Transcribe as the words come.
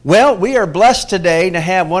Well, we are blessed today to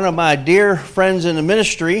have one of my dear friends in the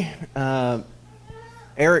ministry,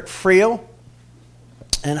 Eric Friel.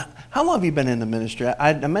 And how long have you been in the ministry?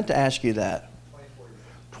 I meant to ask you that.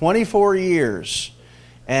 24 years.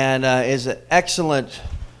 And is an excellent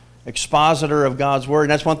expositor of God's Word. And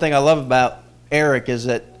that's one thing I love about Eric is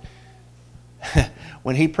that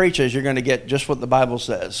when he preaches, you're going to get just what the Bible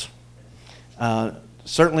says.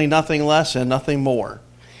 Certainly nothing less and nothing more.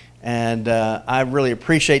 And I really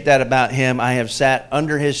appreciate that about him. I have sat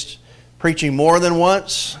under his preaching more than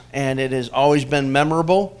once, and it has always been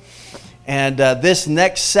memorable. And this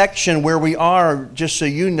next section where we are, just so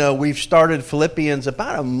you know, we've started Philippians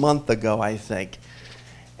about a month ago, I think.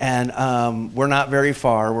 And we're not very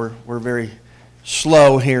far. We're very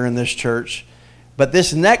slow here in this church. But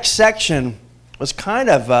this next section was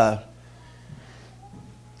kind of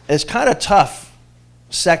tough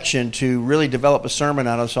section to really develop a sermon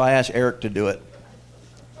out of, so I asked Eric to do it.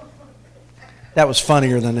 That was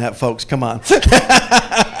funnier than that, folks. Come on.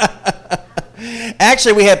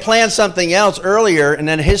 Actually, we had planned something else earlier, and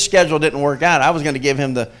then his schedule didn't work out. I was going to give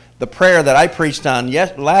him the prayer that I preached on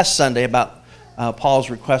last Sunday about Paul's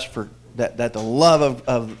request for that the love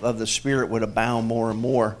of the Spirit would abound more and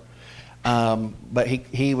more. But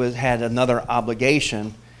he had another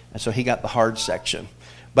obligation, and so he got the hard section.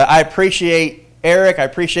 But I appreciate Eric, I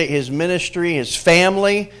appreciate his ministry, his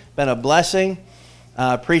family, been a blessing.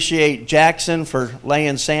 Appreciate Jackson for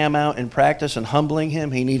laying Sam out in practice and humbling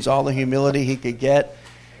him. He needs all the humility he could get.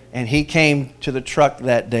 And he came to the truck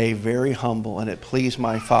that day very humble, and it pleased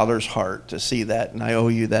my Father's heart to see that. And I owe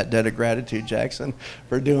you that debt of gratitude, Jackson,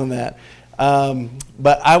 for doing that.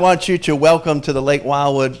 But I want you to welcome to the Lake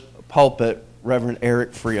Wildwood pulpit Reverend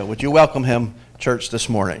Eric Friel. Would you welcome him, church, this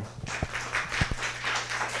morning?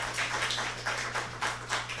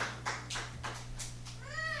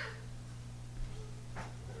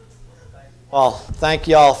 Well, thank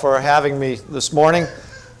you all for having me this morning.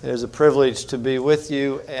 It is a privilege to be with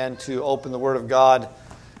you and to open the Word of God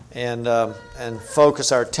and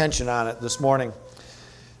focus our attention on it this morning.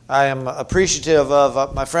 I am appreciative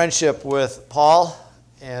of my friendship with Paul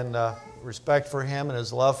and respect for him and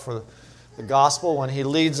his love for the gospel. When he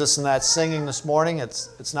leads us in that singing this morning,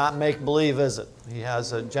 it's not make-believe, is it? He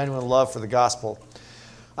has a genuine love for the gospel.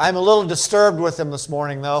 I'm a little disturbed with him this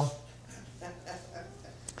morning, though,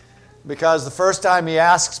 because the first time he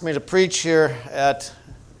asks me to preach here at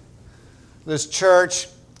this church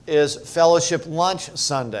is Fellowship Lunch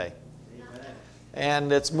Sunday. Amen.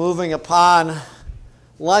 And it's moving upon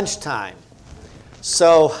lunchtime.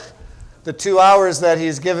 So the 2 hours that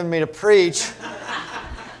he's given me to preach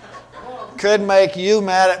could make you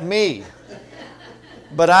mad at me.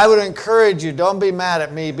 But I would encourage you, don't be mad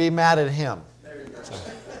at me, be mad at him. So,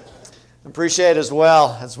 appreciate as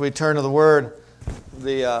well, as we turn to the Word,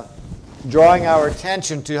 drawing our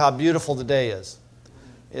attention to how beautiful the day is.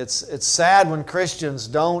 It's sad when Christians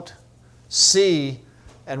don't see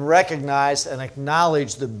and recognize and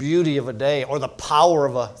acknowledge the beauty of a day or the power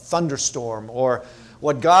of a thunderstorm or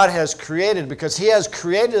what God has created, because He has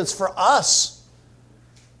created us for us.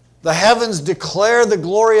 The heavens declare the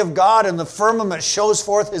glory of God, and the firmament shows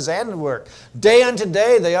forth His handiwork. Day unto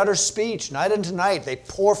day they utter speech, night unto night they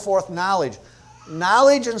pour forth knowledge.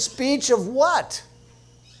 Knowledge and speech of what?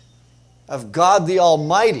 Of God the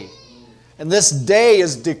Almighty. And this day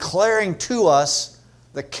is declaring to us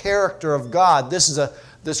the character of God.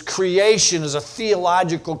 This creation is a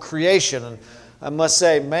theological creation. And I must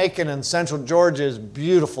say, Macon and Central Georgia is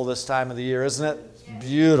beautiful this time of the year, isn't it?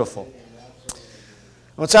 Beautiful.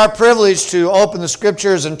 Well, it's our privilege to open the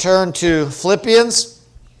Scriptures and turn to Philippians.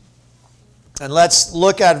 And let's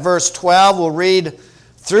look at verse 12. We'll read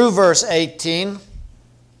through verse 18.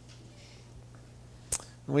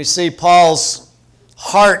 We see Paul's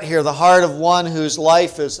heart here, the heart of one whose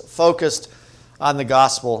life is focused on the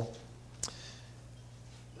gospel.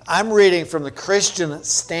 I'm reading from the Christian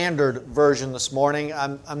Standard Version this morning.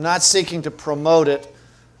 I'm not seeking to promote it.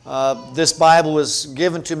 This Bible was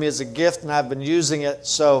given to me as a gift, and I've been using it,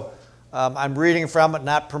 so I'm reading from it,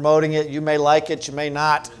 not promoting it. You may like it, you may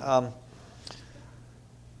not. Now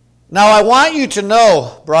I want you to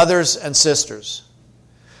know, brothers and sisters,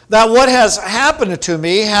 that what has happened to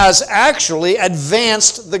me has actually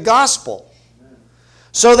advanced the gospel,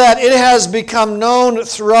 so that it has become known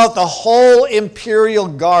throughout the whole imperial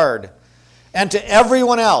guard and to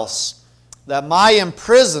everyone else that my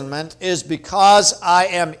imprisonment is because I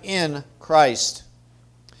am in Christ.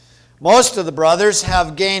 Most of the brothers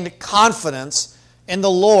have gained confidence in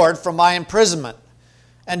the Lord from my imprisonment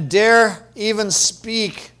and dare even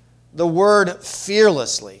speak the word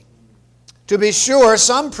fearlessly. To be sure,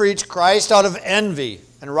 some preach Christ out of envy,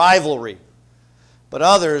 and rivalry, but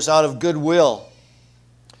others out of goodwill.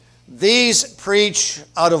 These preach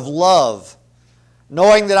out of love,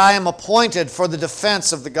 knowing that I am appointed for the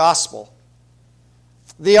defense of the gospel.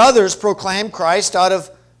 The others proclaim Christ out of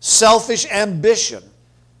selfish ambition,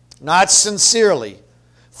 not sincerely,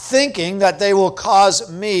 thinking that they will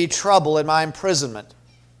cause me trouble in my imprisonment.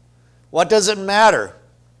 What does it matter?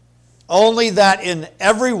 Only that in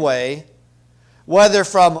every way, whether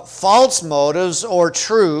from false motives or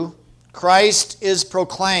true, Christ is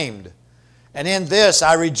proclaimed. And in this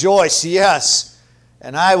I rejoice, yes,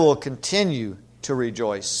 and I will continue to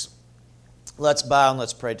rejoice. Let's bow and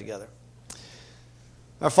let's pray together.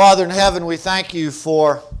 Our Father in heaven, we thank you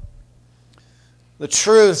for the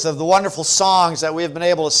truth of the wonderful songs that we have been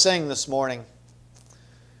able to sing this morning.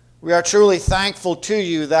 We are truly thankful to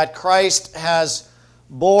you that Christ has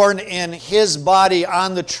borne in his body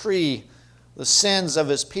on the tree the sins of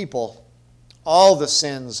his people, all the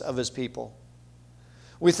sins of his people.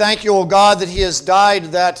 We thank you, O God, that he has died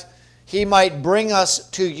that he might bring us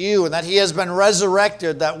to you, and that he has been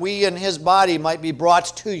resurrected that we in his body might be brought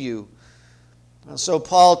to you. And so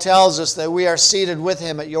Paul tells us that we are seated with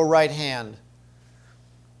him at your right hand.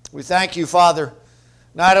 We thank you, Father,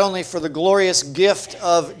 not only for the glorious gift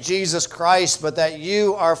of Jesus Christ, but that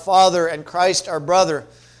you, our Father, and Christ, our brother,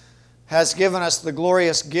 has given us the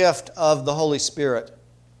glorious gift of the Holy Spirit.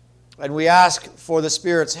 And we ask for the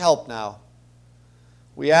Spirit's help now.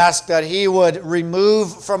 We ask that he would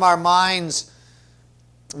remove from our minds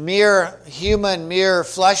mere human, mere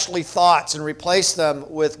fleshly thoughts and replace them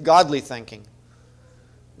with godly thinking.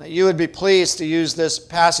 That you would be pleased to use this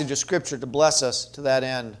passage of Scripture to bless us to that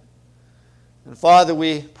end. And Father,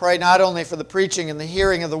 we pray not only for the preaching and the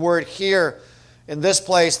hearing of the Word here in this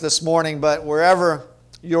place this morning, but wherever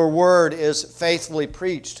your Word is faithfully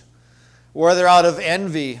preached, whether out of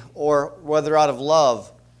envy or whether out of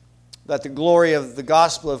love, that the glory of the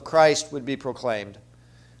gospel of Christ would be proclaimed.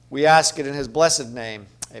 We ask it in his blessed name.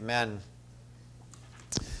 Amen.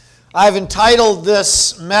 I've entitled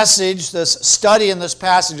this message, this study in this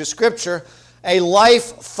passage of Scripture, A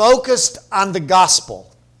Life Focused on the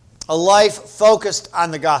Gospel. A life focused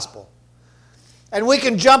on the gospel. And we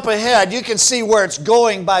can jump ahead. You can see where it's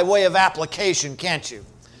going by way of application, can't you?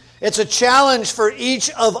 It's a challenge for each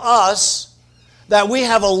of us that we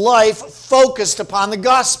have a life focused upon the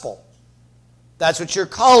gospel. That's what you're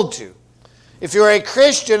called to. If you're a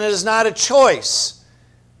Christian, it is not a choice.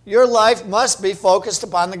 Your life must be focused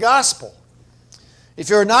upon the gospel. If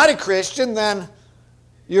you're not a Christian, then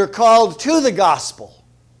you're called to the gospel.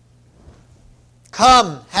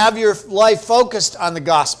 Come, have your life focused on the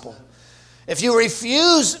gospel. If you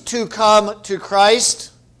refuse to come to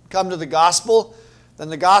Christ, come to the gospel, then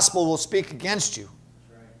the gospel will speak against you.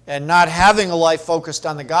 And not having a life focused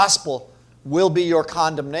on the gospel will be your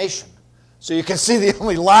condemnation. So you can see the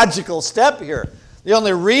only logical step here. The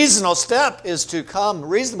only reasonable step is to come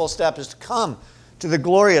to the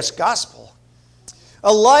glorious gospel.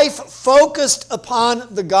 A life focused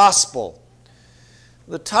upon the gospel.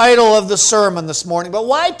 The title of the sermon this morning. But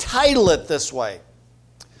why title it this way?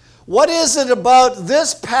 What is it about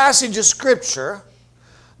this passage of Scripture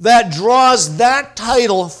that draws that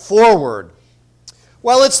title forward?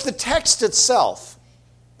 Well, it's the text itself.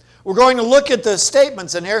 We're going to look at the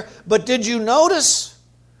statements in here, but did you notice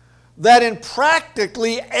that in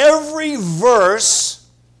practically every verse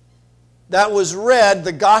that was read,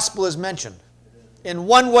 the gospel is mentioned in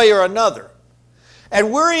one way or another?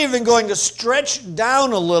 And we're even going to stretch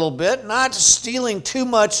down a little bit, not stealing too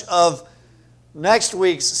much of next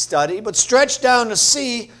week's study, but stretch down to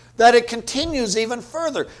see that it continues even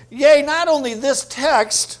further. Yea, not only this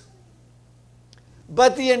text,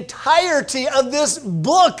 but the entirety of this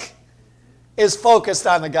book is focused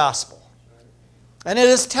on the gospel. And it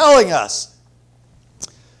is telling us,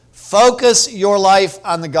 focus your life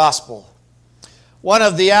on the gospel. One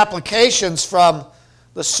of the applications from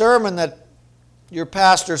the sermon that your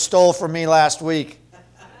pastor stole from me last week.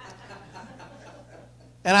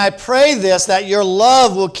 And I pray this, that your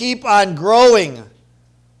love will keep on growing.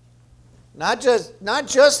 Not just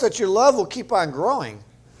that your love will keep on growing,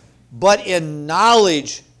 but in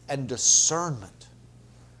knowledge and discernment.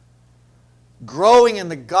 Growing in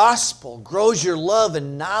the gospel grows your love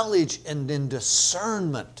in knowledge and in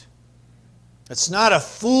discernment. It's not a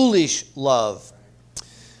foolish love.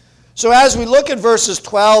 So as we look at verses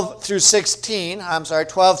 12 through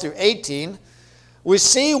 18, we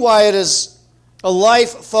see why it is a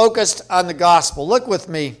life focused on the gospel. Look with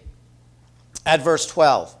me at verse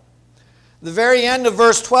 12. The very end of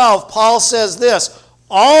verse 12, Paul says this,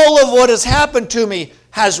 all of what has happened to me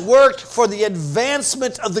has worked for the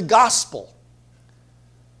advancement of the gospel.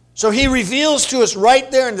 So he reveals to us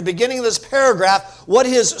right there in the beginning of this paragraph what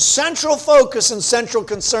his central focus and central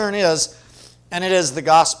concern is, and it is the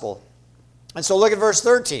gospel. And so look at verse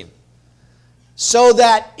 13. So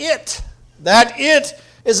that it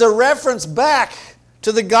is a reference back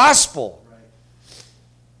to the gospel.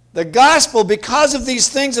 The gospel, because of these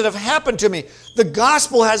things that have happened to me, the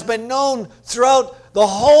gospel has been known throughout the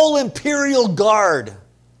whole imperial guard.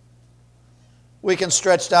 We can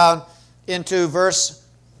stretch down into verse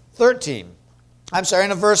 13.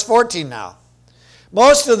 Into verse 14 now.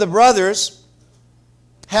 Most of the brothers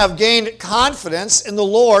have gained confidence in the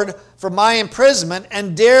Lord for my imprisonment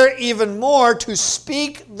and dare even more to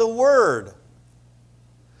speak the word.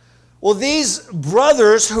 Well, these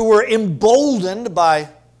brothers who were emboldened by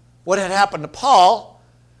what had happened to Paul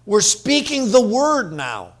were speaking the word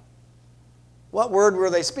now. What word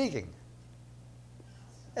were they speaking?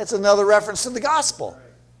 It's another reference to the gospel.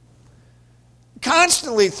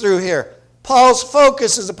 Constantly through here, Paul's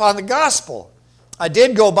focus is upon the gospel. I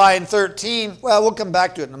did go by in 13. Well, we'll come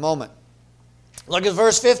back to it in a moment. Look at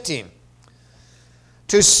verse 15.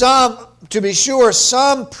 To be sure,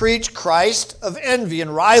 some preach Christ of envy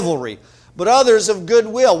and rivalry, but others of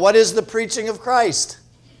goodwill. What is the preaching of Christ?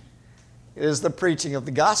 It is the preaching of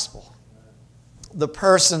the gospel. The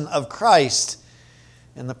person of Christ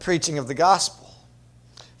and the preaching of the gospel.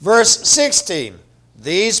 Verse 16.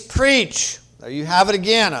 These preach. There you have it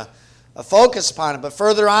again, a focus upon it. But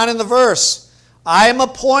further on in the verse, I am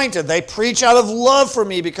appointed. They preach out of love for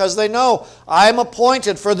me because they know I am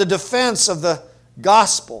appointed for the defense of the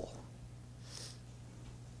gospel.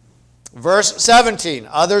 Verse 17,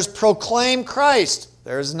 others proclaim Christ.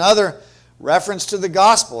 There's another reference to the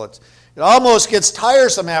gospel. It almost gets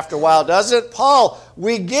tiresome after a while, doesn't it? Paul,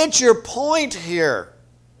 we get your point here.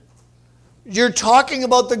 You're talking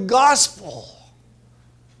about the gospel.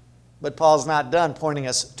 But Paul's not done pointing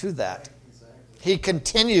us to that. He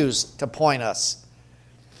continues to point us.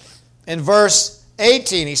 In verse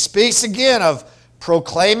 18, he speaks again of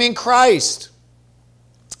proclaiming Christ.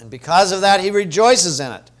 And because of that, he rejoices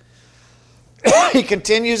in it. He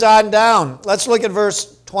continues on down. Let's look at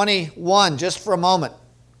verse 21 just for a moment.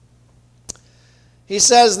 He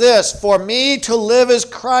says this, for me to live is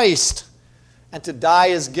Christ, and to die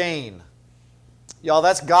is gain. Y'all,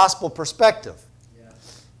 that's gospel perspective.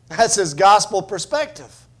 That's his gospel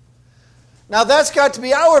perspective. Now that's got to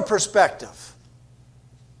be our perspective.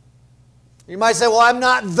 You might say, well, I'm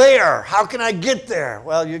not there. How can I get there?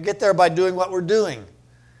 Well, you get there by doing what we're doing.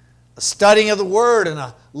 A studying of the Word and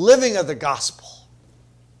a living of the gospel.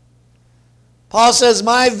 Paul says,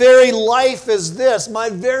 my very life is this. My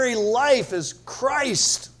very life is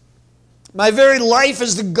Christ. My very life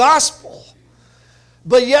is the gospel.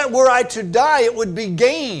 But yet were I to die, it would be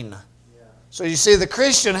gain. So you see, the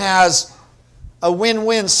Christian has a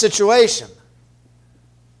win-win situation.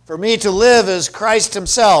 For me to live is Christ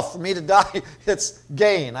himself. For me to die, it's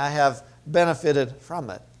gain. I have benefited from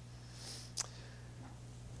it.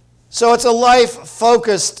 So it's a life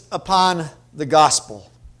focused upon the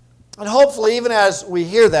gospel. And hopefully, even as we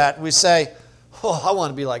hear that, we say, oh, I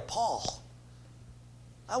want to be like Paul.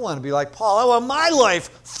 I want to be like Paul. I want my life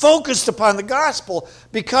focused upon the gospel.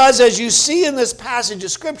 Because as you see in this passage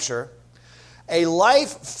of Scripture, a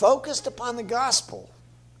life focused upon the gospel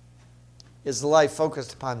is the life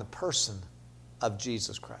focused upon the person of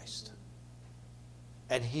Jesus Christ.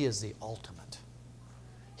 And he is the ultimate.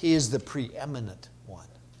 He is the preeminent one.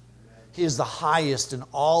 He is the highest in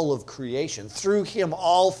all of creation. Through him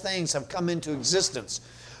all things have come into existence.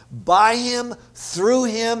 By him, through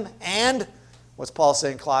him, and what's Paul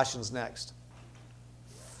saying in Colossians next?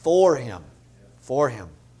 For him. For him.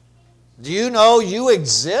 Do you know you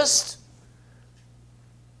exist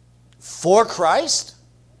for Christ?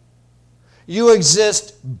 You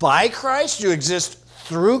exist by Christ? You exist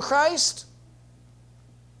through Christ?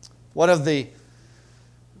 One of the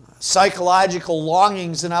psychological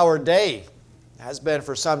longings in our day, has been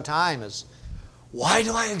for some time, is, why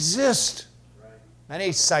do I exist?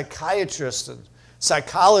 Many psychiatrists and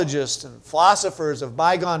psychologists and philosophers of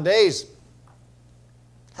bygone days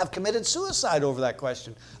have committed suicide over that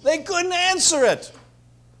question. They couldn't answer it.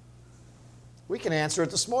 We can answer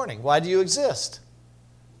it this morning. Why do you exist?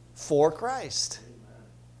 For Christ.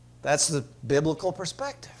 That's the biblical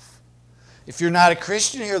perspective. If you're not a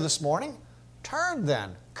Christian here this morning, turn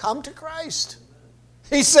then. Come to Christ.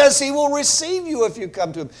 He says he will receive you if you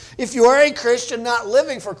come to him. If you are a Christian not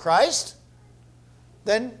living for Christ,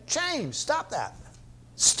 then change. Stop that.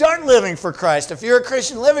 Start living for Christ. If you're a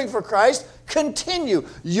Christian living for Christ, continue.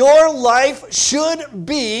 Your life should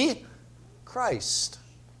be Christ.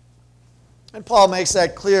 And Paul makes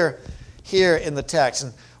that clear here in the text.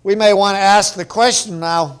 And We may want to ask the question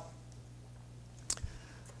now,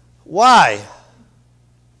 why?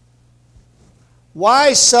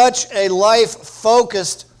 Why such a life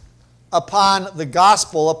focused upon the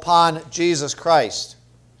gospel, upon Jesus Christ?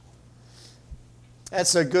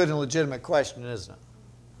 That's a good and legitimate question, isn't it?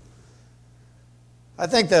 I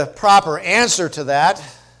think the proper answer to that,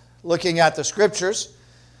 looking at the Scriptures,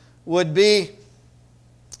 would be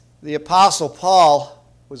the Apostle Paul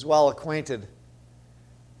was well acquainted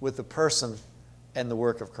with the person and the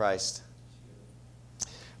work of Christ.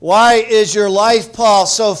 Why is your life, Paul,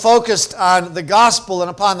 so focused on the gospel and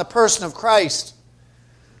upon the person of Christ?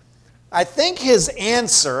 I think his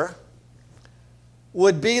answer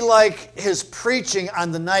would be like his preaching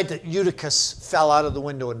on the night that Eutychus fell out of the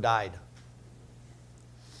window and died.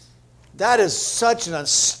 That is such an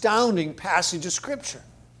astounding passage of Scripture.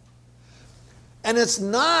 And it's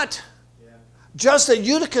not just that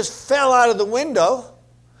Eutychus fell out of the window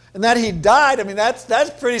and that he died. I mean, that's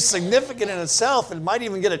pretty significant in itself and might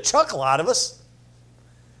even get a chuckle out of us.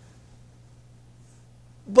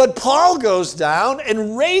 But Paul goes down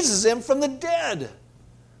and raises him from the dead.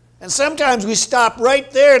 And sometimes we stop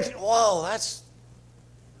right there and think, whoa,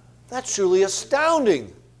 that's truly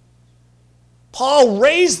astounding. Paul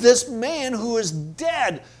raised this man who is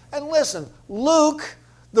dead. And listen, Luke,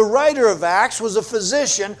 the writer of Acts, was a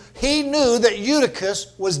physician. He knew that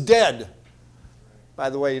Eutychus was dead. By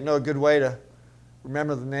the way, you know a good way to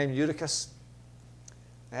remember the name Eutychus?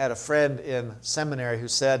 I had a friend in seminary who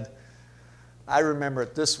said, I remember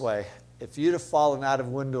it this way: if you'd have fallen out of a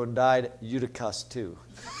window and died, you'd have cussed too.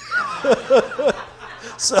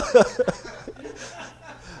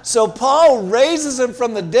 So Paul raises him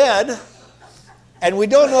from the dead, and we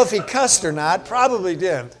don't know if he cussed or not, probably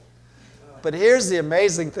didn't. But here's the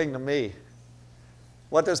amazing thing to me.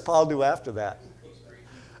 What does Paul do after that?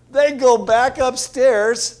 They go back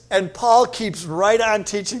upstairs, and Paul keeps right on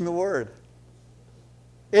teaching the Word.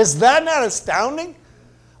 Is that not astounding?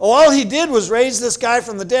 All he did was raise this guy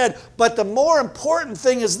from the dead. But the more important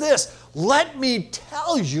thing is this: let me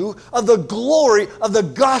tell you of the glory of the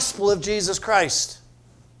gospel of Jesus Christ.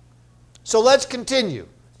 So let's continue.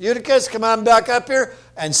 Eutychus, come on back up here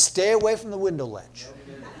and stay away from the window ledge.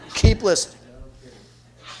 Keep listening.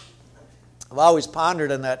 I've always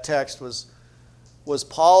pondered in that text, was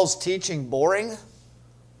Paul's teaching boring,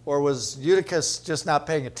 or was Eutychus just not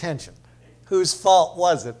paying attention? Whose fault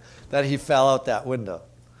was it that he fell out that window?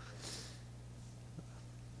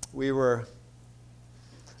 We were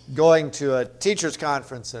going to a teachers'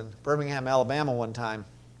 conference in Birmingham, Alabama one time,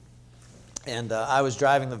 and I was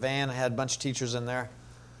driving the van. I had a bunch of teachers in there.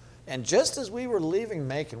 And just as we were leaving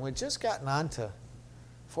Macon, we'd just gotten on to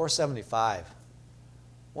 475.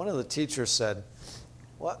 One of the teachers said,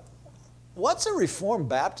 What's a Reformed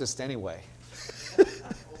Baptist anyway?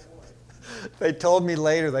 They told me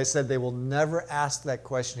later, they said they will never ask that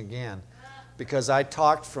question again because I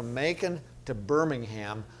talked from Macon to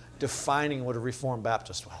Birmingham defining what a Reformed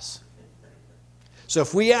Baptist was. So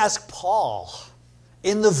if we ask Paul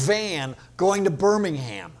in the van going to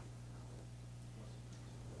Birmingham,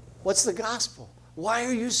 what's the gospel? Why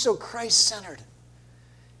are you so Christ-centered?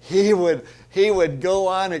 He would go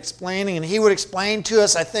on explaining, and he would explain to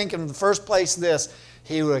us, I think in the first place this,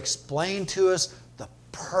 he would explain to us the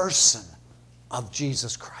person of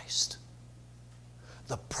Jesus Christ.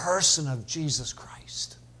 The person of Jesus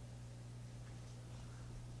Christ.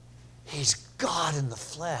 He's God in the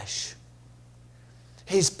flesh.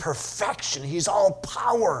 He's perfection. He's all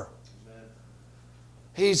power. Amen.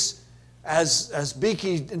 He's, as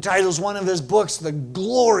Beeke entitles one of his books, the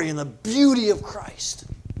glory and the beauty of Christ.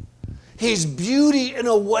 He's beauty in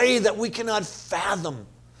a way that we cannot fathom.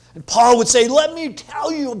 And Paul would say, let me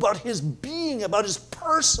tell you about his being, about his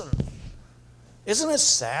person. Isn't it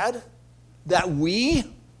sad that we,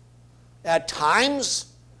 at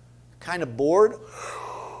times, are kind of bored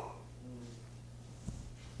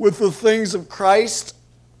with the things of Christ?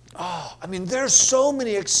 Oh, I mean, there's so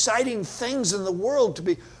many exciting things in the world to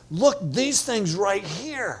be. Look, these things right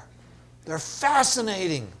here. They're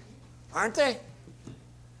fascinating, aren't they?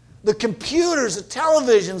 The computers, the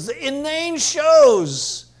televisions, the inane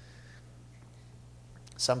shows.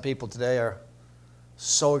 Some people today are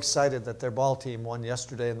so excited that their ball team won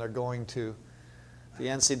yesterday and they're going to the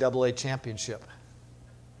NCAA championship.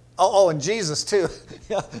 Oh, and Jesus too.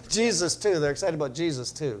 Yeah, Jesus too. They're excited about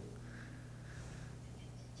Jesus too.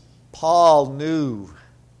 Paul knew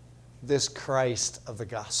this Christ of the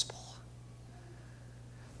gospel.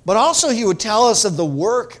 But also he would tell us of the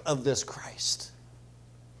work of this Christ.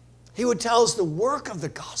 He would tell us the work of the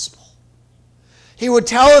gospel. He would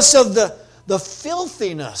tell us of the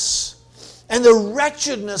filthiness and the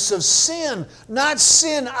wretchedness of sin. Not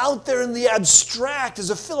sin out there in the abstract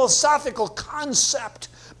as a philosophical concept,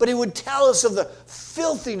 but he would tell us of the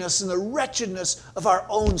filthiness and the wretchedness of our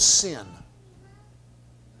own sin.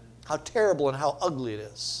 How terrible and how ugly it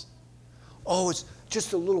is. Oh, it's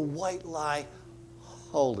just a little white lie.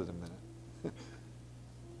 Hold it a minute.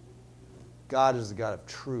 God is the God of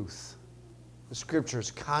truth. The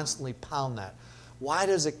Scriptures constantly pound that. Why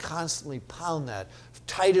does it constantly pound that?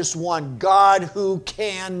 Titus 1, God who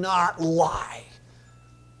cannot lie.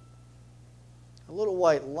 A little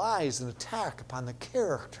white lie is an attack upon the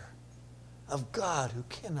character of God who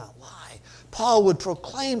cannot lie. Paul would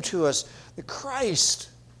proclaim to us the Christ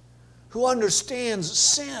who understands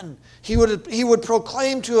sin. He would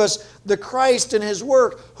proclaim to us the Christ in his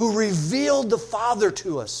work who revealed the Father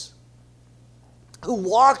to us, who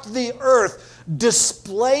walked the earth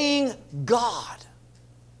displaying God.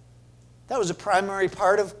 That was a primary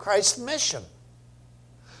part of Christ's mission,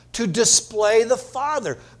 to display the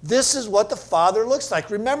Father. This is what the Father looks like.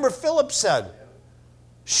 Remember, Philip said,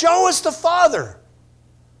 "Show us the Father."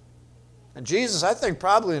 And Jesus, I think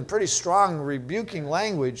probably in pretty strong rebuking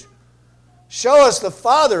language, "Show us the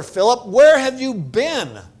Father, Philip. Where have you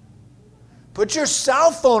been? Put your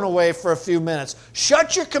cell phone away for a few minutes.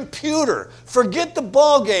 Shut your computer. Forget the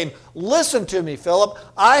ball game. Listen to me, Philip.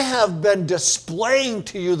 I have been displaying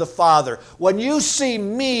to you the Father. When you see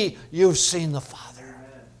me, you've seen the Father."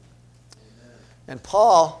 Amen. And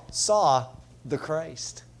Paul saw the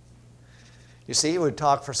Christ. You see, he would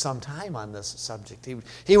talk for some time on this subject.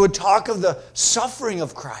 He would talk of the suffering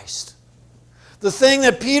of Christ. The thing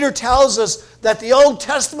that Peter tells us that the Old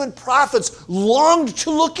Testament prophets longed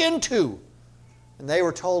to look into. And they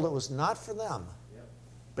were told it was not for them,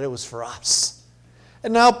 but it was for us.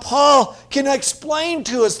 And now Paul can explain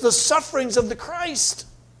to us the sufferings of the Christ.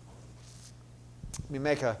 Let me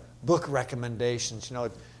make a book recommendations. You know,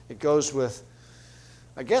 it goes with,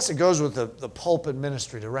 I guess it goes with the pulpit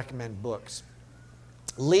ministry to recommend books.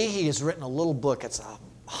 Leahy has written a little book. It's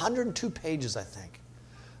 102 pages, I think.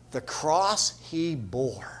 The Cross He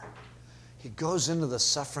Bore. He goes into the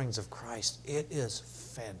sufferings of Christ. It is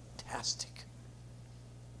fantastic.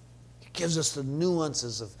 He gives us the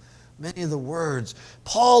nuances of many of the words.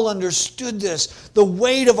 Paul understood this. The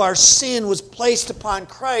weight of our sin was placed upon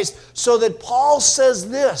Christ, so that Paul says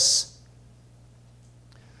this: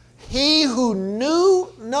 "He who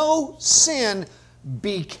knew no sin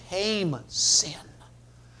became sin."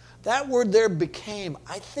 That word there, became,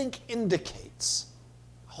 I think indicates,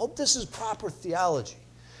 I hope this is proper theology,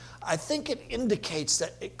 I think it indicates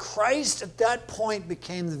that Christ at that point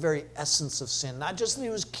became the very essence of sin. Not just that he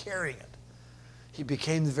was carrying it. He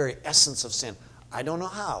became the very essence of sin. I don't know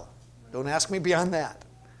how. Don't ask me beyond that.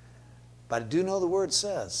 But I do know the word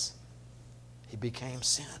says he became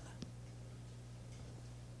sin.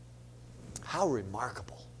 How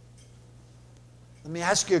remarkable. Let me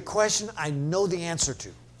ask you a question I know the answer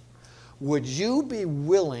to. Would you be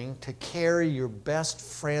willing to carry your best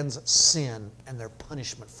friend's sin and their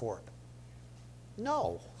punishment for it?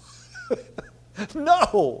 No.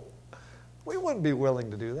 No. We wouldn't be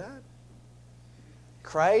willing to do that.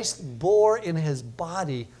 Christ bore in his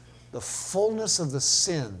body the fullness of the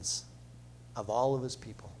sins of all of his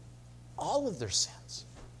people. All of their sins.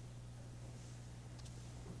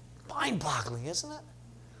 Mind-boggling, isn't it?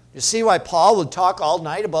 You see why Paul would talk all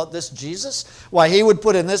night about this Jesus? Why he would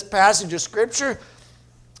put in this passage of Scripture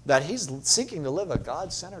that he's seeking to live a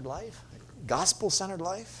God-centered life, a gospel-centered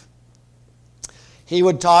life. He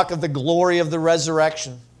would talk of the glory of the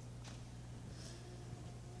resurrection.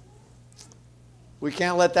 We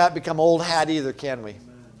can't let that become old hat either, can we?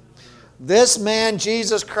 This man,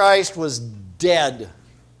 Jesus Christ, was dead.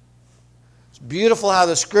 It's beautiful how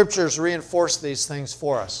the Scriptures reinforce these things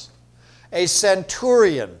for us. A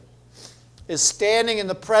centurion is standing in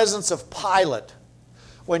the presence of Pilate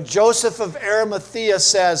when Joseph of Arimathea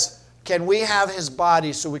says, "Can we have his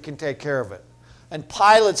body so we can take care of it?" And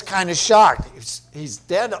Pilate's kind of shocked. He's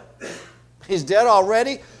dead. He's dead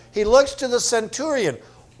already. He looks to the centurion.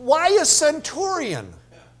 Why a centurion?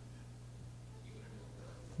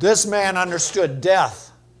 This man understood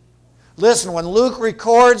death. Listen, when Luke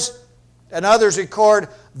records and others record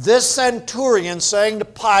this centurion saying to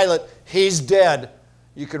Pilate, "He's dead,"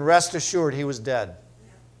 you can rest assured he was dead.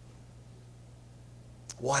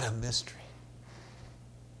 What a mystery.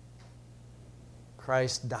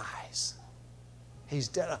 Christ dies. He's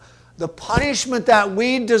dead. The punishment that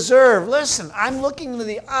we deserve. Listen, I'm looking into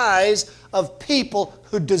the eyes of people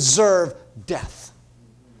who deserve death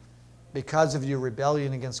because of your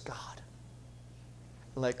rebellion against God.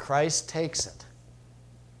 And that Christ takes it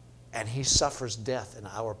and he suffers death in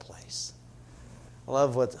our place. I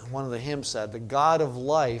love what one of the hymns said. The God of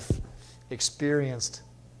life experienced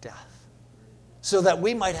death so that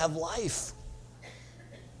we might have life.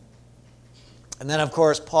 And then, of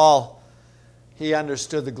course, Paul, he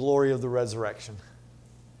understood the glory of the resurrection.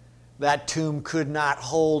 That tomb could not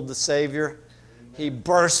hold the Savior. He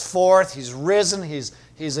burst forth. He's risen.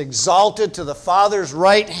 He's exalted to the Father's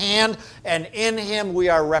right hand, and in Him we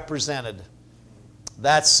are represented.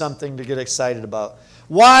 That's something to get excited about.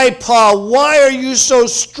 Why, Paul? Why are you so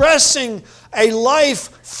stressing a life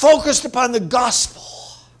focused upon the gospel?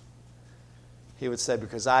 He would say,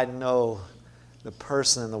 because I know the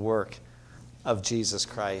person and the work of Jesus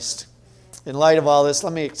Christ. In light of all this,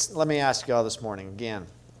 let me ask you all this morning again.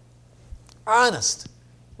 Honest.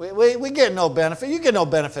 We get no benefit. You get no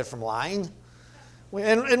benefit from lying.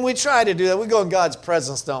 And we try to do that. We go in God's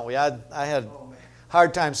presence, don't we? I had a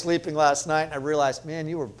hard time sleeping last night, and I realized, man,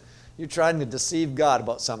 you're trying to deceive God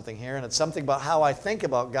about something here, and it's something about how I think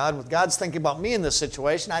about God. When God's thinking about me in this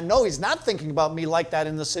situation, I know He's not thinking about me like that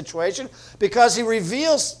in this situation because He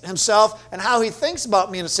reveals Himself and how He thinks about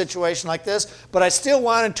me in a situation like this, but I still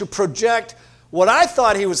wanted to project what I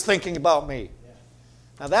thought He was thinking about me.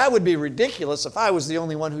 Now, that would be ridiculous if I was the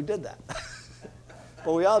only one who did that.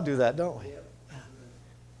 But we all do that, don't we?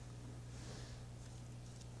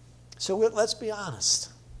 So let's be honest.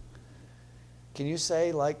 Can you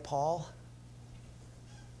say, like Paul,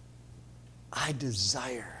 I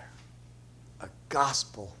desire a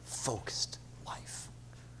gospel-focused life?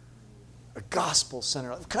 A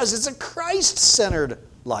gospel-centered life. Because it's a Christ-centered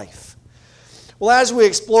life. Well, as we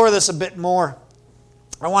explore this a bit more,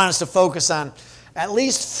 I want us to focus on at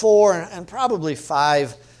least 4 and probably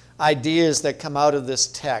 5 ideas that come out of this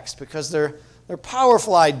text, because they're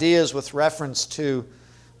powerful ideas with reference to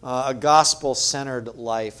a gospel-centered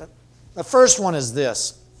life. The first one is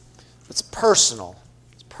this. It's personal.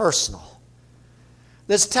 It's personal.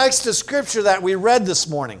 This text of Scripture that we read this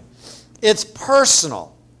morning, it's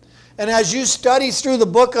personal. And as you study through the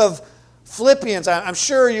book of Philippians, I'm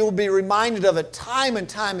sure you will be reminded of it time and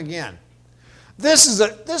time again. This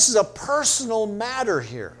is a personal matter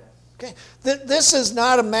here. Okay? This is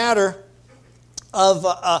not a matter of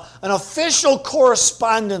an official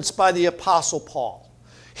correspondence by the Apostle Paul.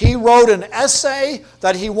 He wrote an essay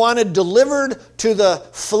that he wanted delivered to the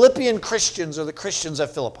Philippian Christians or the Christians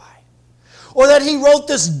at Philippi. Or that he wrote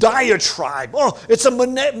this diatribe. Oh, it's a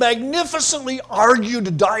magnificently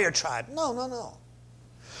argued diatribe. No.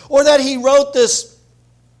 Or that he wrote this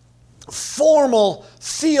formal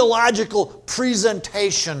theological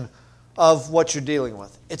presentation of what you're dealing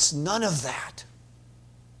with. It's none of that.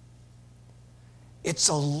 It's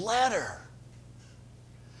a letter.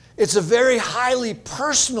 It's a very highly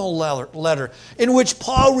personal letter in which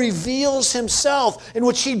Paul reveals himself, in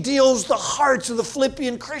which he deals the hearts of the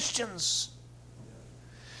Philippian Christians,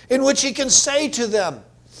 in which he can say to them,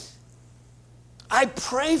 I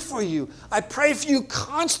pray for you. I pray for you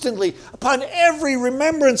constantly upon every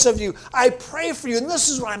remembrance of you. I pray for you, and this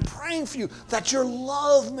is what I'm praying for you, that your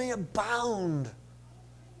love may abound.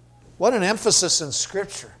 What an emphasis in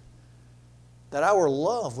Scripture, that our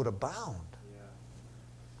love would abound.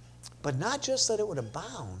 But not just that it would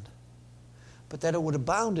abound, but that it would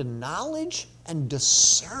abound in knowledge and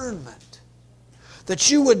discernment. That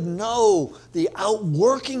you would know the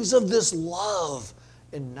outworkings of this love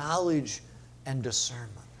in knowledge and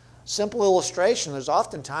discernment. Simple illustration, there's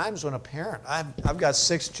often times when a parent, I've got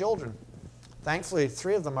 6 children. Thankfully,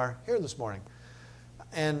 3 of them are here this morning.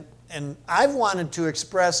 And I've wanted to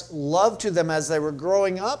express love to them as they were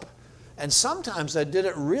growing up, and sometimes I did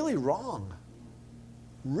it really wrong.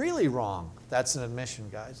 Really wrong. That's an admission,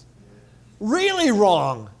 guys. Really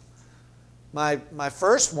wrong. My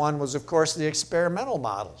first one was, of course, the experimental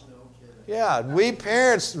model. Yeah, we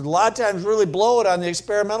parents, a lot of times, really blow it on the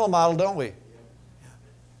experimental model, don't we?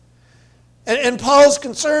 And Paul's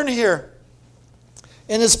concern here,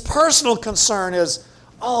 and his personal concern is,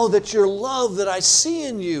 that your love that I see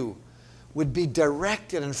in you would be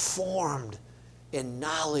directed and formed in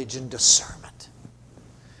knowledge and discernment.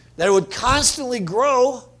 That it would constantly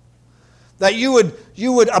grow, that you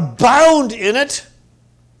would abound in it,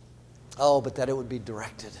 but that it would be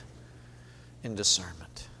directed in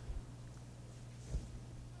discernment.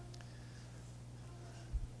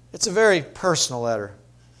 It's a very personal letter.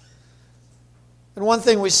 And one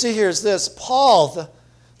thing we see here is this. Paul,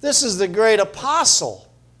 this is the great apostle.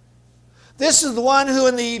 This is the one who,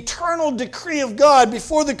 in the eternal decree of God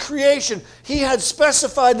before the creation, he had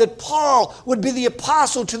specified that Paul would be the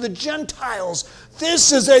apostle to the Gentiles.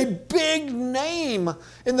 This is a big name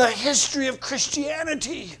in the history of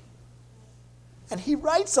Christianity. And he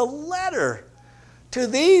writes a letter to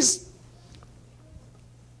these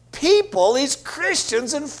people, these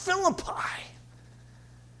Christians in Philippi.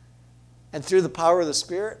 And through the power of the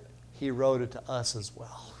Spirit, he wrote it to us as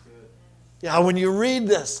well. Yeah, when you read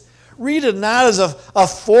this, read it not as a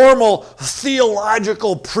formal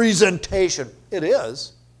theological presentation. It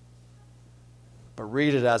is. But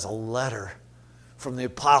read it as a letter from the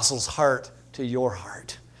apostle's heart to your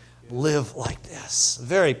heart. Live like this.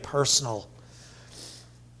 Very personal.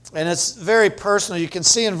 And it's very personal. You can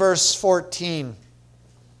see in verse 14.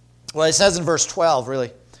 Well, it says in verse 12,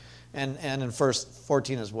 really. And in verse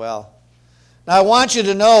 14 as well. Now, I want you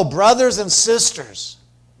to know, brothers and sisters,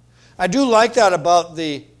 I do like that about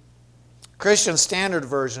the Christian Standard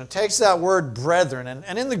Version. It takes that word brethren,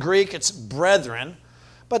 and in the Greek it's brethren,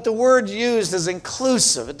 but the word used is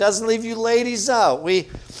inclusive. It doesn't leave you ladies out. We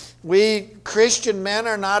Christian men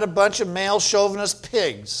are not a bunch of male chauvinist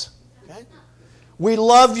pigs. Okay? We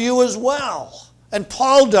love you as well. And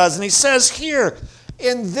Paul does, and he says here,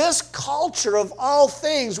 in this culture of all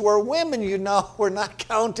things where women, were not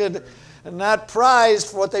counted and not prized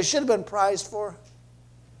for what they should have been prized for,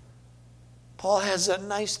 Paul has a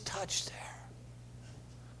nice touch there.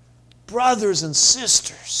 Brothers and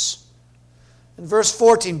sisters. In verse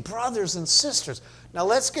 14, brothers and sisters. Now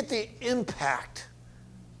let's get the impact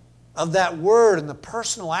of that word and the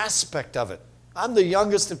personal aspect of it. I'm the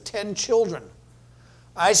youngest of 10 children.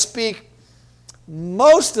 I speak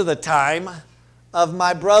most of the time of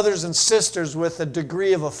my brothers and sisters with a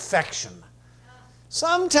degree of affection.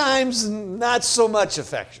 Sometimes not so much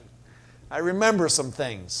affection. I remember some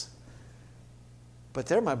things. But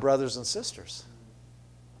they're my brothers and sisters.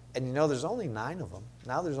 And there's only 9 of them.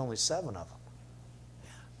 Now there's only 7 of them. Yeah,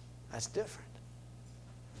 that's different.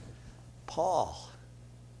 Paul,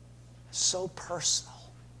 so personal,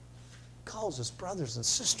 calls us brothers and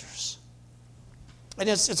sisters. And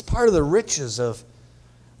it's part of the riches of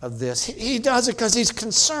this. He does it because he's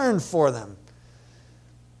concerned for them.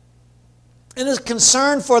 And his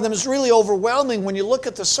concern for them is really overwhelming when you look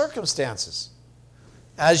at the circumstances.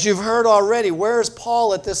 As you've heard already, where is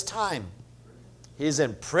Paul at this time? He's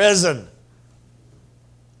in prison.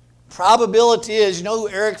 Probability is, you know who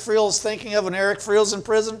Eric Friel's thinking of when Eric Friel's in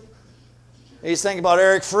prison? He's thinking about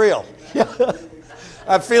Eric Friel.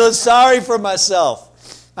 I'm feeling sorry for myself.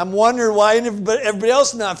 I'm wondering why everybody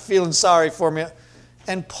else is not feeling sorry for me.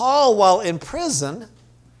 And Paul, while in prison,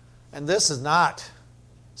 and this is not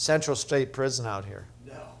Central State Prison out here.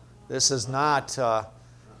 No. This is not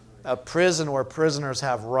a prison where prisoners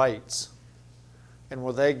have rights and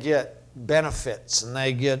where they get benefits and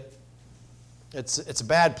they get... It's a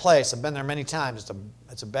bad place. I've been there many times.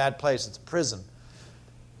 It's a bad place. It's a prison.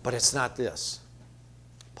 But it's not this.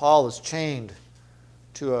 Paul is chained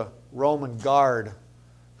to a Roman guard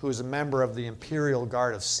who is a member of the imperial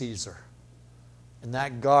guard of Caesar. And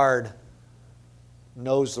that guard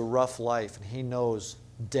knows the rough life, and he knows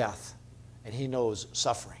death, and he knows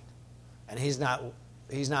suffering. And he's not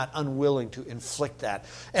unwilling to inflict that.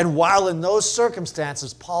 And while in those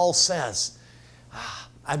circumstances, Paul says,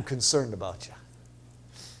 I'm concerned about you.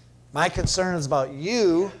 My concern is about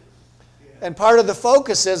you. And part of the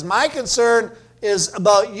focus is, my concern is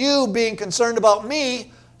about you being concerned about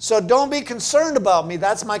me, so don't be concerned about me.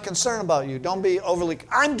 That's my concern about you. Don't be overly...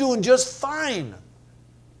 I'm doing just fine,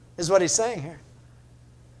 is what he's saying here.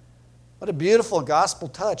 What a beautiful gospel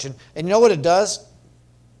touch. And you know what it does?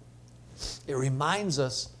 It reminds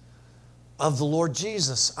us of the Lord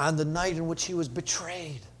Jesus on the night in which he was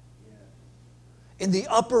betrayed. In the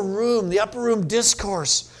upper room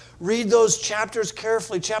discourse. Read those chapters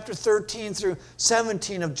carefully, chapter 13 through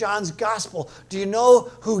 17 of John's Gospel. Do you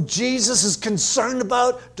know who Jesus is concerned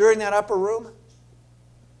about during that upper room?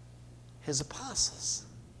 His apostles.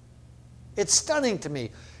 It's stunning to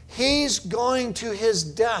me. He's going to his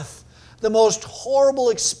death, the most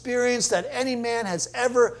horrible experience that any man has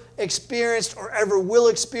ever experienced or ever will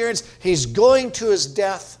experience. He's going to his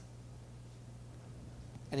death,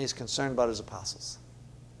 and he's concerned about his apostles.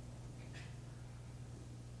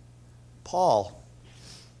 Paul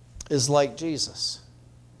is like Jesus.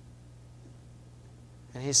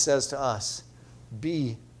 And he says to us,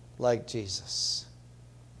 be like Jesus.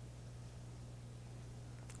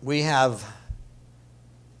 We have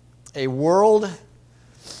a world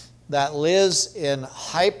that lives in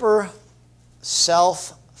hyper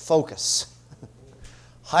self-focus.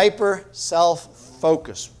 Hyper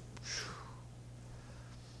self-focus.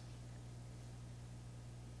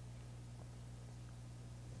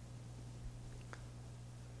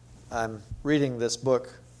 I'm reading this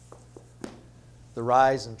book, The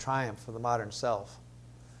Rise and Triumph of the Modern Self.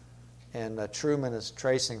 And Truman is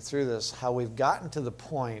tracing through this how we've gotten to the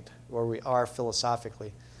point where we are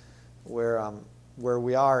philosophically, where where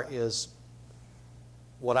we are is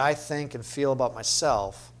what I think and feel about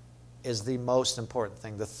myself is the most important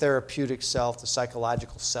thing. The therapeutic self, the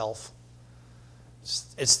psychological self.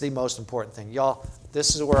 It's the most important thing. Y'all,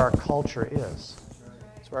 this is where our culture is.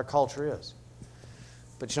 It's where our culture is.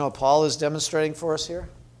 But you know what Paul is demonstrating for us here?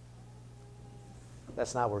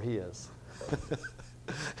 That's not where he is.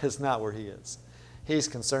 It's not where he is. He's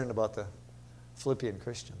concerned about the Philippian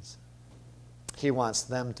Christians. He wants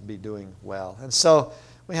them to be doing well. And so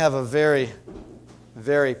we have a very,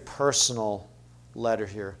 very personal letter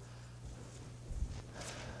here.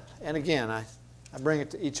 And again, I bring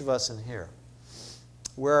it to each of us in here.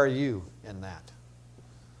 Where are you in that?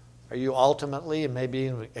 Are you ultimately and maybe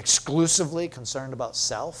even exclusively concerned about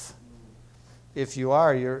self? If you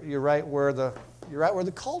are, you're right where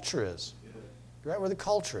the culture is. You're right where the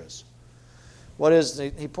culture is.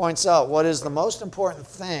 He points out, what is the most important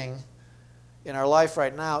thing in our life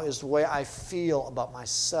right now is the way I feel about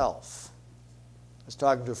myself. I was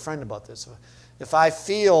talking to a friend about this. If I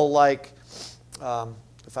feel like right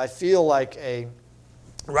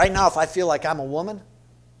now, if I feel like I'm a woman,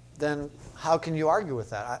 then how can you argue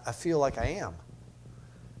with that? I feel like I am.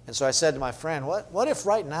 And so I said to my friend, what if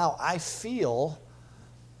right now I feel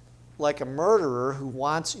like a murderer who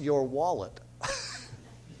wants your wallet?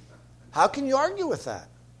 How can you argue with that?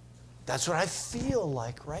 That's what I feel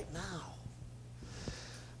like right now.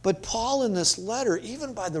 But Paul in this letter,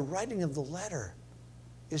 even by the writing of the letter,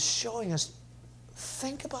 is showing us,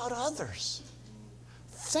 think about others.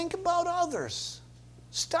 Think about others.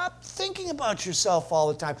 Stop thinking about yourself all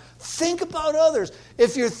the time. Think about others.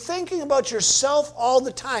 If you're thinking about yourself all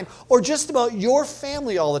the time, or just about your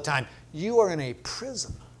family all the time, you are in a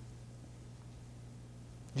prison.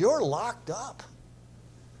 You're locked up.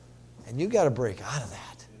 And you've got to break out of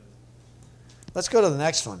that. Let's go to the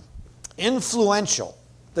next one. Influential.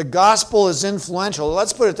 The gospel is influential.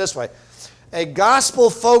 Let's put it this way. A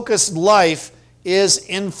gospel-focused life is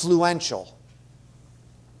influential.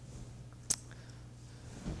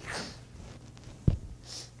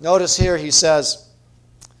 Notice here he says,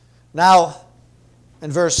 now,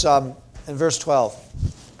 in verse 12,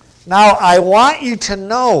 now I want you to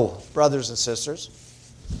know, brothers and sisters,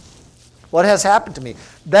 what has happened to me.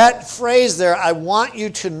 That phrase there, I want you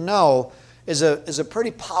to know, is a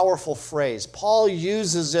pretty powerful phrase. Paul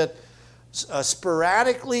uses it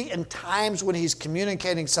sporadically in times when he's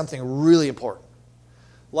communicating something really important.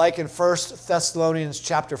 Like in 1 Thessalonians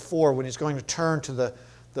chapter 4, when he's going to turn to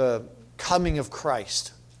the coming of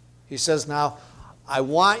Christ. He says, now, I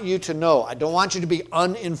want you to know. I don't want you to be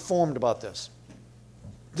uninformed about this.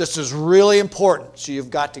 This is really important, so you've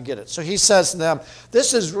got to get it. So he says to them,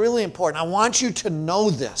 this is really important. I want you to know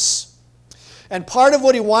this. And part of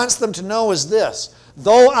what he wants them to know is this.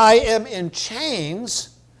 Though I am in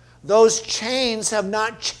chains, those chains have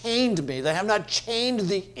not chained me. They have not chained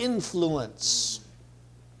the influence.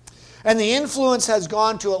 And the influence has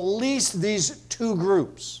gone to at least these two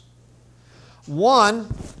groups. One,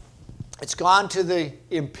 it's gone to the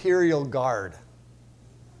imperial guard.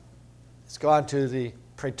 It's gone to the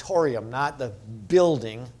praetorium, not the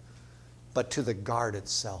building, but to the guard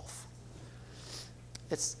itself.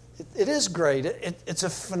 It is great. It's a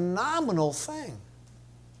phenomenal thing.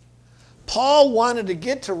 Paul wanted to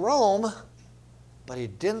get to Rome, but he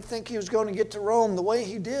didn't think he was going to get to Rome the way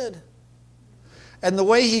he did. And the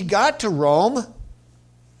way he got to Rome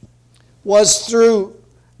was through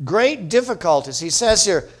great difficulties. He says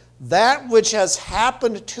here, that which has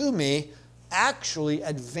happened to me actually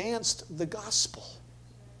advanced the gospel.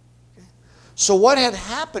 Okay? So what had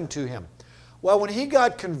happened to him? Well, when he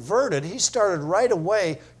got converted, he started right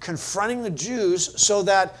away confronting the Jews so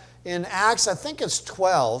that in Acts, I think it's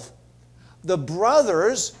 12, the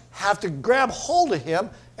brothers have to grab hold of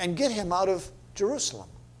him and get him out of Jerusalem.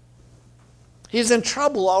 He's in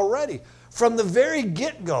trouble already. From the very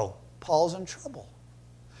get-go, Paul's in trouble.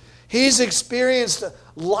 He's experienced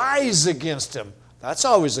lies against him. That's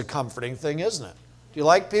always a comforting thing, isn't it? Do you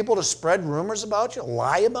like people to spread rumors about you,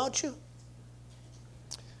 lie about you?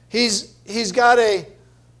 He's got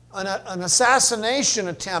an assassination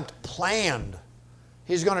attempt planned.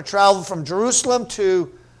 He's going to travel from Jerusalem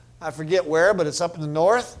to, I forget where, but it's up in the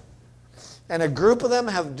north. And a group of them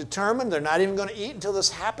have determined they're not even going to eat until this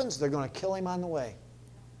happens. They're going to kill him on the way.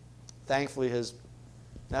 Thankfully, his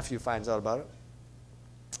nephew finds out about it.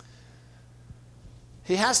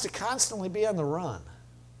 He has to constantly be on the run.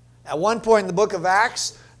 At one point in the book of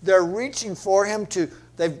Acts, they're reaching for him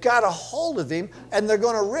they've got a hold of him, and they're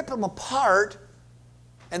going to rip him apart,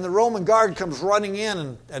 and the Roman guard comes running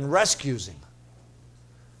in and rescues him.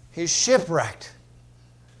 He's shipwrecked.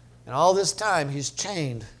 And all this time, he's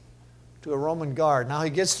chained to a Roman guard. Now he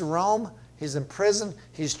gets to Rome, he's in prison,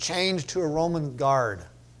 he's changed to a Roman guard.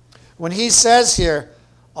 When he says here,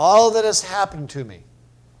 all that has happened to me,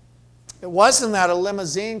 it wasn't that a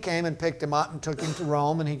limousine came and picked him up and took him to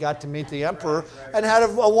Rome and he got to meet the emperor and had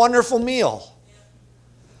a wonderful meal.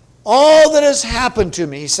 All that has happened to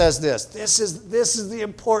me, he says this. This is the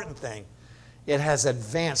important thing. It has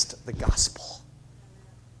advanced the gospel.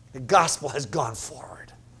 The gospel has gone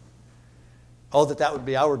forward. Oh, that would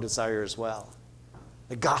be our desire as well.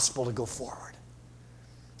 The gospel to go forward.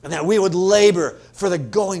 And that we would labor for the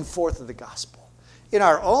going forth of the gospel. In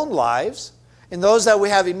our own lives, in those that we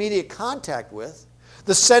have immediate contact with,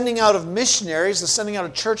 the sending out of missionaries, the sending out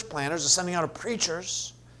of church planters, the sending out of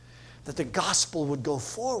preachers, that the gospel would go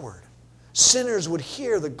forward. Sinners would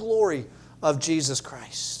hear the glory of Jesus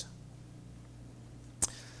Christ.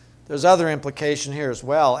 There's other implication here as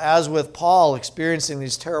well. As with Paul experiencing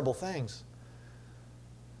these terrible things,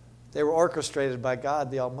 they were orchestrated by God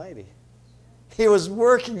the Almighty. He was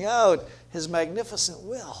working out His magnificent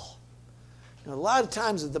will. A lot of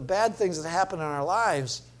times the bad things that happen in our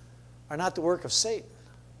lives are not the work of Satan.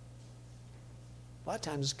 A lot of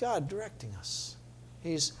times it's God directing us.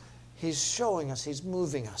 He's showing us, He's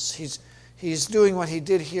moving us. He's doing what He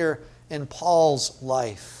did here in Paul's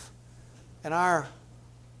life. And our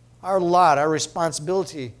lot, our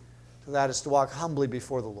responsibility to that is to walk humbly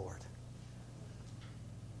before the Lord.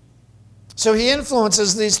 So he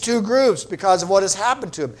influences these two groups because of what has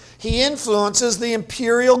happened to him. He influences the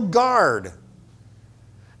imperial guard.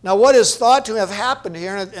 Now, what is thought to have happened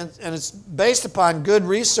here, and it's based upon good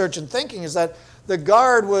research and thinking, is that the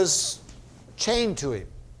guard was chained to him.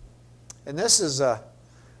 And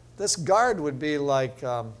this guard would be like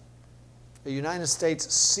a United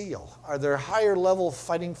States SEAL. Are there higher level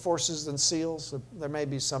fighting forces than SEALs? There may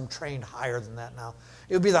be some trained higher than that now.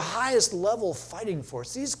 It would be the highest level fighting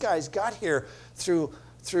force. These guys got here through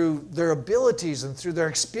their abilities and through their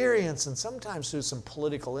experience and sometimes through some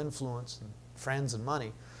political influence and friends and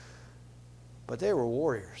money. But they were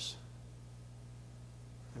warriors.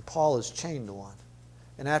 And Paul is chained to one.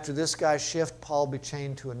 And after this guy's shift, Paul will be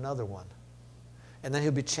chained to another one. And then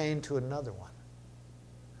he'll be chained to another one.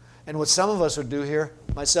 And what some of us would do here,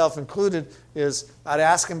 myself included, is I'd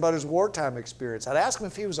ask him about his wartime experience. I'd ask him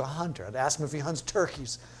if he was a hunter. I'd ask him if he hunts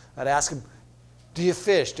turkeys. I'd ask him, do you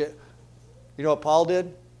fish? You know what Paul did?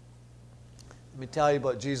 Let me tell you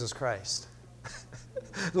about Jesus Christ.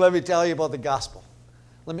 Let me tell you about the gospel.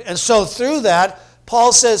 And so through that,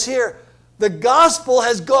 Paul says here, the gospel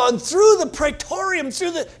has gone through the praetorium,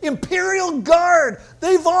 through the imperial guard.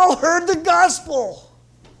 They've all heard the gospel.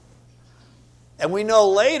 And we know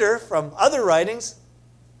later from other writings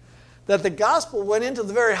that the gospel went into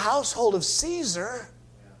the very household of Caesar,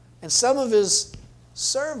 and some of his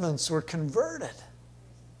servants were converted.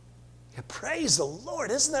 Yeah, praise the Lord.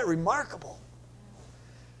 Isn't that remarkable?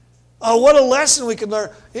 Oh, what a lesson we can learn.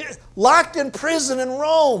 Locked in prison in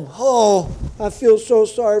Rome. Oh, I feel so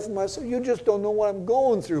sorry for myself. You just don't know what I'm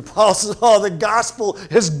going through. Paul says, oh, the gospel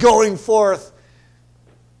is going forth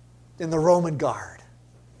in the Roman guard.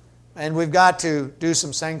 And we've got to do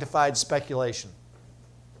some sanctified speculation.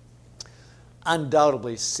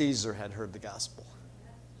 Undoubtedly, Caesar had heard the gospel.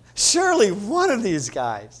 Surely one of these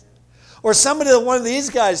guys, or somebody that one of these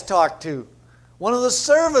guys talked to, one of the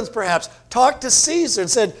servants perhaps, talked to Caesar and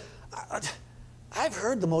said, I've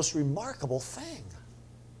heard the most remarkable thing.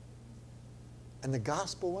 And the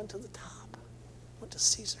gospel went to the top, went to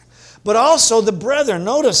Caesar. But also the brethren,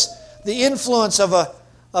 notice the influence of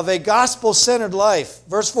a gospel-centered life.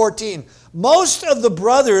 Verse 14, most of the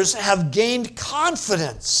brothers have gained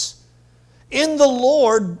confidence in the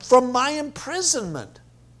Lord from my imprisonment.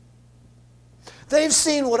 They've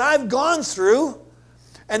seen what I've gone through,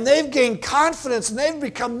 and they've gained confidence, and they've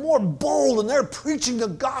become more bold, and they're preaching the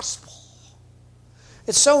gospel.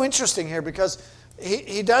 It's so interesting here because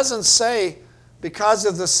he doesn't say, because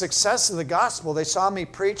of the success of the gospel, they saw me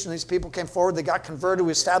preach, and these people came forward, they got converted,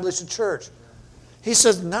 we established a church. He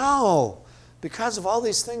says, no, because of all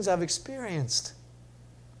these things I've experienced.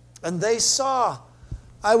 And they saw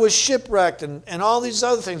I was shipwrecked and all these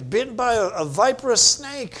other things, bitten by a viperous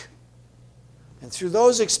snake. And through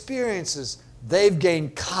those experiences, they've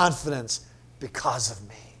gained confidence because of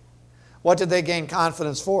me. What did they gain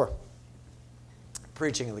confidence for?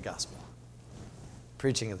 Preaching of the gospel.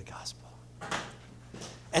 Preaching of the gospel.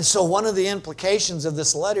 And so one of the implications of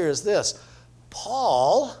this letter is this.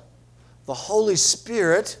 Paul, the Holy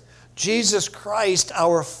Spirit, Jesus Christ,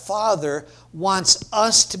 our Father, wants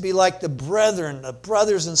us to be like the brethren, the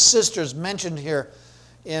brothers and sisters mentioned here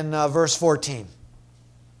in verse 14.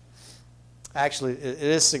 Actually, it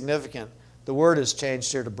is significant The word is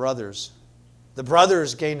changed here to brothers. The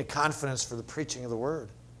brothers gained a confidence for the preaching of the word.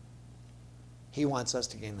 He wants us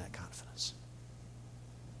to gain that confidence.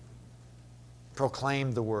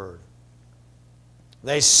 Proclaim the word.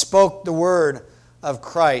 They spoke the word of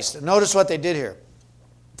Christ. And notice what they did here.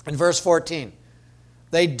 In verse 14,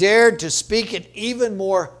 they dared to speak it even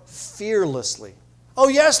more fearlessly. Oh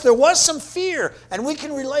yes, there was some fear, and we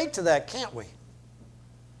can relate to that, can't we?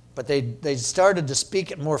 But they started to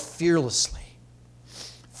speak it more fearlessly.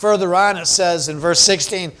 Further on it says in verse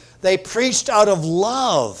 16, they preached out of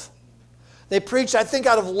love. They preached, I think,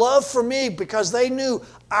 out of love for me because they knew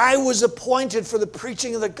I was appointed for the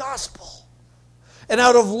preaching of the gospel. And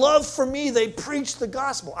out of love for me, they preached the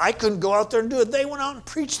gospel. I couldn't go out there and do it. They went out and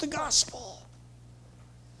preached the gospel.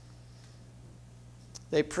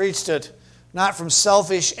 They preached it not from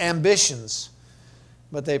selfish ambitions,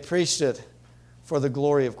 but they preached it for the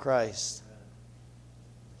glory of Christ.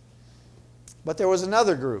 But there was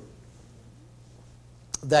another group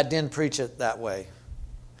that didn't preach it that way.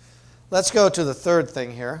 Let's go to the third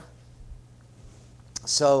thing here.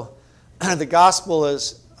 So, the gospel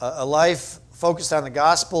is a life focused on the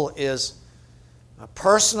gospel is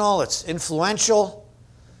personal, it's influential.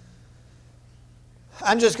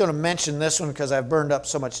 I'm just going to mention this one because I've burned up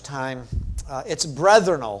so much time. It's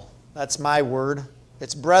brethrenal. That's my word.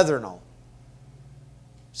 It's brethrenal.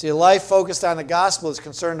 See, a life focused on the gospel is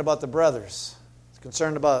concerned about the brothers. It's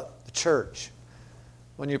concerned about the church.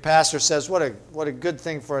 When your pastor says, what a good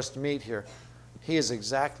thing for us to meet here, he is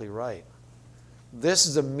exactly right. This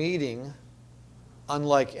is a meeting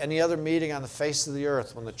unlike any other meeting on the face of the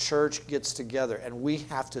earth when the church gets together, and we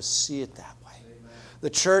have to see it that way. Amen. The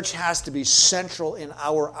church has to be central in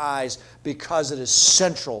our eyes because it is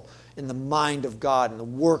central in the mind of God and the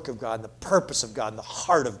work of God and the purpose of God and the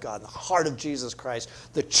heart of God and the heart of Jesus Christ.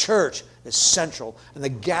 The church is central, and the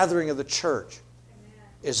gathering of the church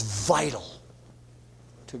is vital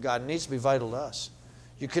to God. It needs to be vital to us.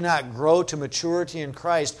 You cannot grow to maturity in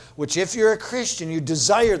Christ, which if you're a Christian, you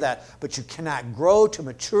desire that, but you cannot grow to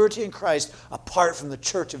maturity in Christ apart from the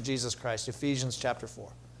church of Jesus Christ. Ephesians chapter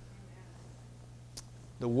 4.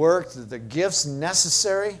 The work, the gifts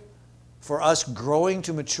necessary for us growing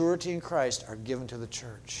to maturity in Christ are given to the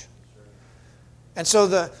church. And so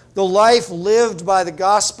the life lived by the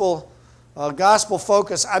gospel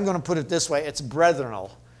focus, I'm going to put it this way, it's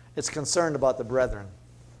brethrenal. It's concerned about the brethren.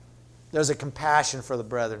 There's a compassion for the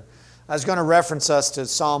brethren. I was going to reference us to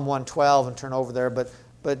Psalm 112 and turn over there, but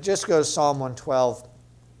just go to Psalm 112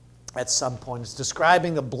 at some point. It's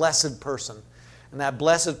describing the blessed person. And that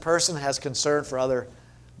blessed person has concern for other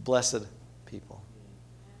blessed people.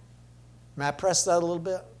 May I press that a little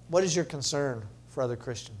bit? What is your concern for other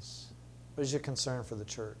Christians? What is your concern for the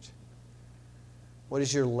church? What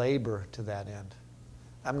is your labor to that end?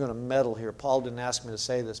 I'm going to meddle here. Paul didn't ask me to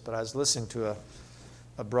say this, but I was listening to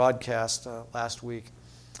a broadcast last week.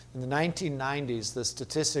 In the 1990s, the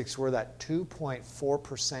statistics were that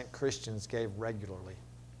 2.4% Christians gave regularly.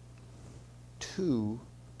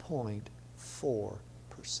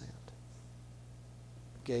 2.4%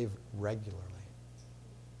 gave regularly.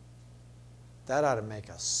 That ought to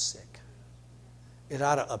make us sick. It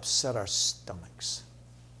ought to upset our stomachs.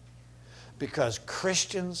 Because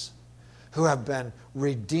Christians who have been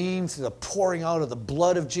redeemed through the pouring out of the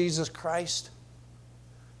blood of Jesus Christ,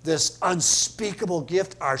 this unspeakable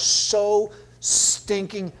gift, are so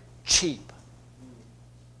stinking cheap.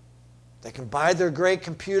 They can buy their great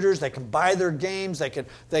computers, they can buy their games, they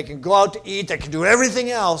can go out to eat, they can do everything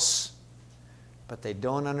else, but they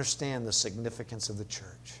don't understand the significance of the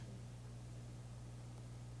church.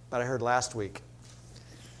 But I heard last week,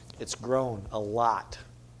 it's grown a lot.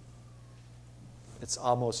 It's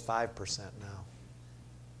almost 5% now.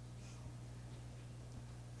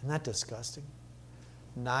 Isn't that disgusting?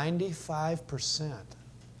 95%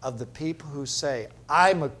 of the people who say,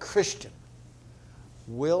 I'm a Christian,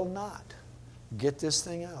 will not get this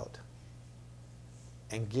thing out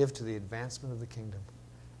and give to the advancement of the kingdom.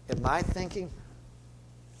 In my thinking,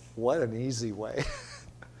 what an easy way.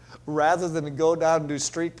 Rather than to go down and do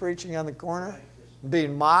street preaching on the corner,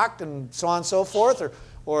 being mocked and so on and so forth,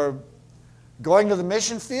 or going to the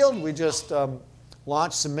mission field, we just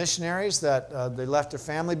launched some missionaries that they left their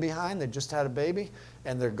family behind. They just had a baby,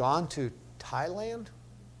 and they're gone to Thailand.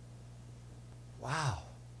 Wow.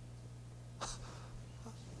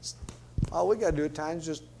 All we got to do at times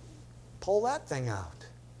is just pull that thing out.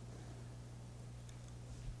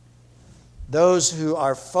 Those who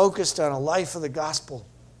are focused on a life of the gospel,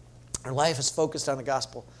 our life is focused on the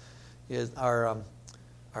gospel, are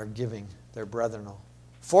giving their brethren.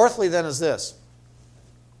 Fourthly, then, is this.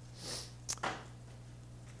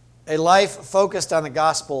 A life focused on the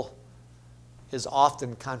gospel is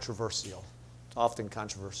often controversial. Often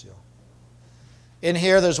controversial. In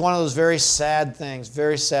here, there's one of those very sad things,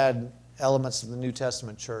 very sad elements of the New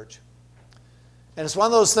Testament church. And it's one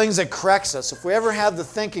of those things that corrects us. If we ever have the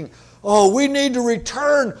thinking, oh, we need to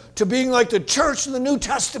return to being like the church in the New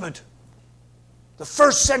Testament, the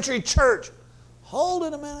first century church. Hold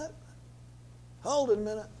it a minute. Hold it a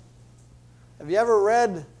minute. Have you ever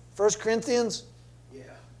read 1 Corinthians? Yeah.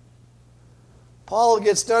 Paul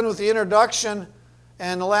gets done with the introduction,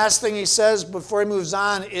 and the last thing he says before he moves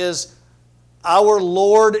on is, our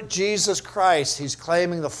Lord Jesus Christ. He's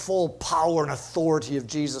claiming the full power and authority of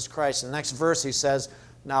Jesus Christ. In the next verse he says,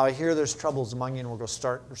 now I hear there's troubles among you, and we're going to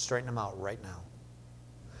start straightening them out right now.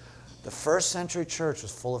 The first century church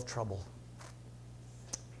was full of trouble.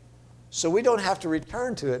 So we don't have to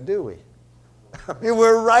return to it, do we? I mean,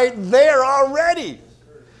 we're right there already.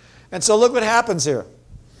 And so look what happens here.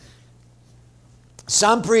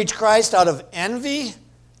 Some preach Christ out of envy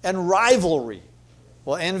and rivalry.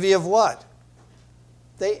 Well, envy of what?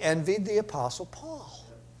 They envied the Apostle Paul.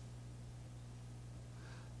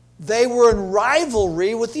 They were in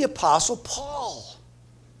rivalry with the Apostle Paul.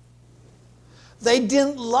 They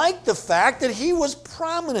didn't like the fact that he was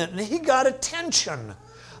prominent and he got attention.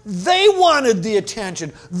 They wanted the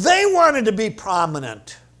attention. They wanted to be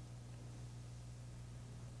prominent.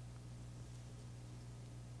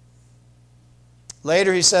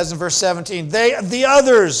 Later he says in verse 17, the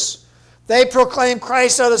others, they proclaim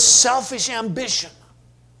Christ out of selfish ambition.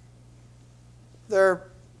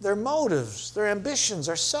 Their motives, their ambitions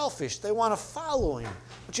are selfish. They want to follow him.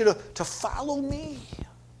 I want you to follow me.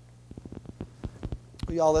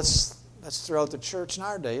 Well, y'all, that's throughout the church in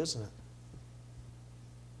our day, isn't it?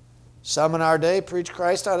 Some in our day preach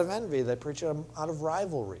Christ out of envy. They preach him out of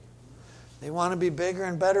rivalry. They want to be bigger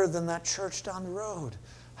and better than that church down the road.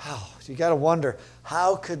 How? You got to wonder,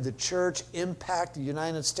 how could the church impact the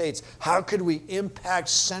United States? How could we impact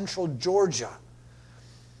Central Georgia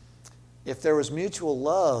if there was mutual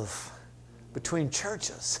love between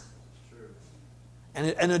churches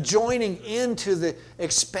and a joining into the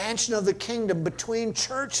expansion of the kingdom between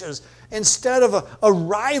churches instead of a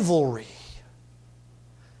rivalry?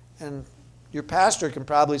 And your pastor can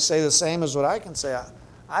probably say the same as what I can say.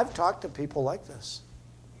 I've talked to people like this.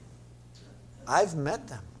 I've met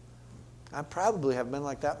them. I probably have been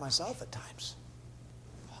like that myself at times.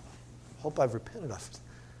 Hope I've repented of it.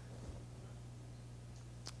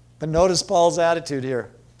 But notice Paul's attitude here,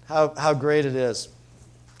 how great it is.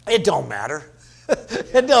 It don't matter.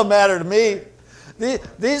 It don't matter to me.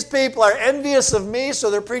 These people are envious of me, so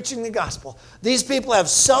they're preaching the gospel. These people have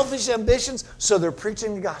selfish ambitions, so they're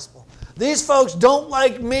preaching the gospel. These folks don't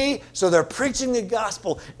like me, so they're preaching the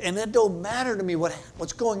gospel. And it don't matter to me.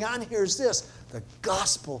 What's going on here is this. The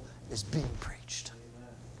gospel is being preached.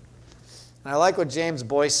 And I like what James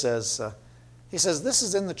Boyce says. He says, this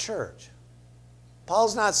is in the church.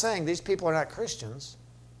 Paul's not saying these people are not Christians.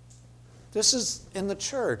 This is in the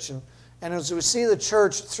church. And as we see the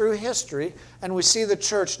church through history, and we see the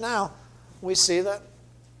church now, we see that,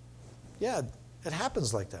 yeah, it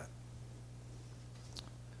happens like that.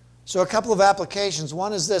 So a couple of applications.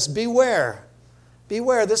 One is this: beware.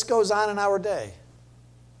 Beware. This goes on in our day.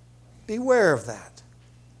 Beware of that.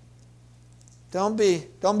 Don't be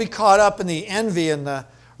caught up in the envy and the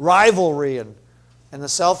rivalry and the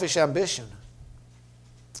selfish ambition.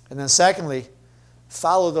 And then secondly,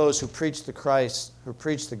 follow those who preach the Christ, who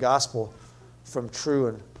preach the gospel from true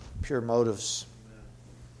and pure motives.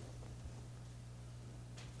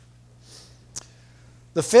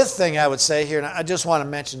 The fifth thing I would say here, and I just want to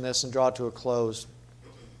mention this and draw it to a close.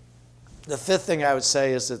 The fifth thing I would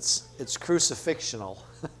say is it's crucifixional.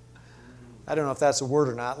 I don't know if that's a word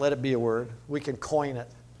or not. Let it be a word. We can coin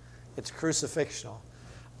it. It's crucifixional.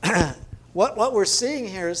 What we're seeing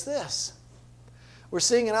here is this. We're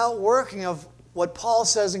seeing an outworking of what Paul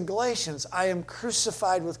says in Galatians, I am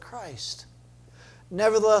crucified with Christ.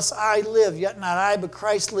 Nevertheless, I live, yet not I, but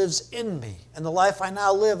Christ lives in me. And the life I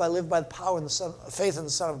now live, I live by the power and the faith in the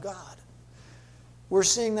Son of God. We're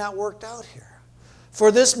seeing that worked out here. For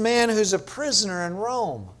this man who's a prisoner in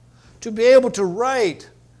Rome, to be able to write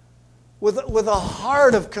with a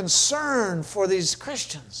heart of concern for these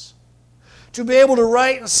Christians, to be able to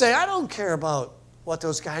write and say, I don't care about what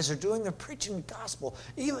those guys are doing. They're preaching the gospel.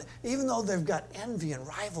 Even though they've got envy and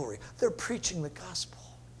rivalry, they're preaching the gospel.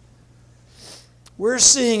 We're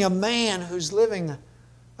seeing a man who's living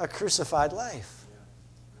a crucified life.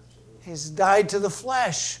 He's died to the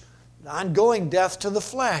flesh, ongoing death to the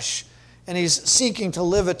flesh, and he's seeking to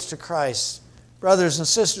live it to Christ. Brothers and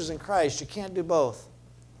sisters in Christ, you can't do both.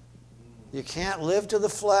 You can't live to the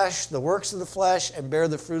flesh, the works of the flesh, and bear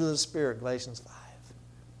the fruit of the Spirit, Galatians 5.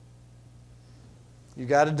 You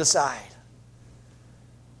got to decide.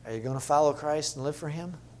 Are you going to follow Christ and live for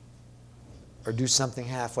Him? Or do something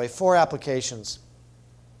halfway? 4 applications.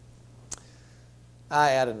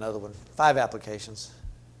 I added another one. 5 applications.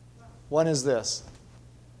 One is this.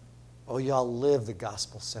 Oh, y'all live the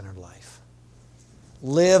gospel-centered life.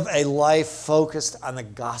 Live a life focused on the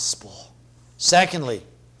gospel. Secondly,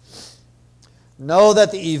 know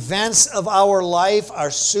that the events of our life are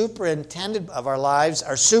superintended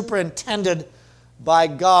by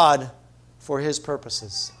God for His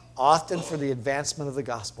purposes, often for the advancement of the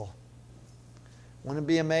gospel. Wouldn't it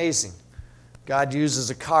be amazing? God uses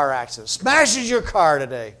a car accident, smashes your car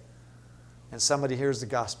today, and somebody hears the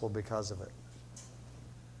gospel because of it.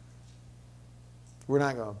 We're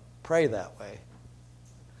not going to pray that way.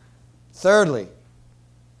 Thirdly,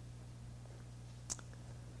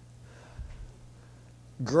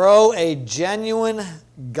 grow a genuine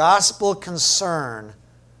gospel concern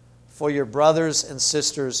for your brothers and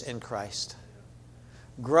sisters in Christ.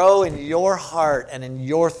 Grow in your heart and in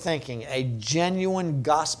your thinking a genuine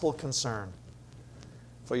gospel concern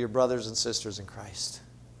for your brothers and sisters in Christ.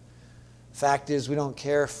 Fact is, we don't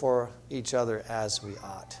care for each other as we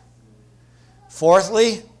ought.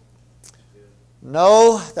 Fourthly,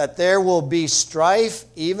 know that there will be strife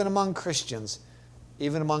even among Christians,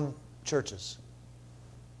 even among churches.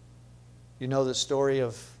 You know the story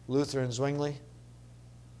of Luther and Zwingli?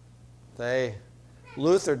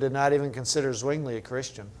 Luther did not even consider Zwingli a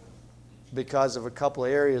Christian because of a couple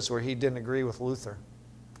of areas where he didn't agree with Luther.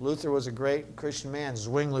 Luther was a great Christian man.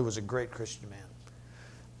 Zwingli was a great Christian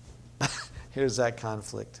man. Here's that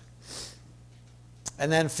conflict.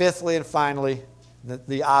 And then fifthly and finally,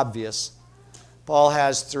 the obvious. Paul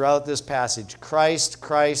has throughout this passage, Christ,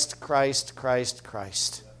 Christ, Christ, Christ,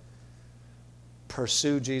 Christ.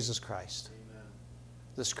 Pursue Jesus Christ. Amen.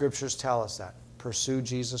 The Scriptures tell us that. Pursue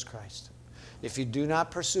Jesus Christ. If you do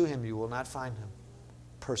not pursue Him, you will not find Him.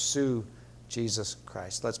 Pursue Jesus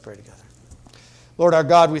Christ. Let's pray together. Lord our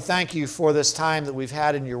God, we thank You for this time that we've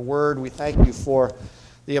had in Your Word. We thank You for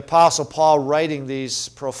the Apostle Paul writing these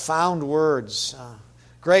profound words,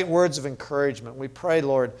 great words of encouragement. We pray,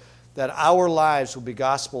 Lord, that our lives will be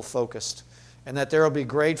gospel-focused and that there will be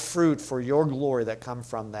great fruit for Your glory that come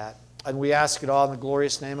from that. And we ask it all in the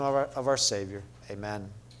glorious name of our Savior. Amen.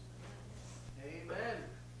 Amen.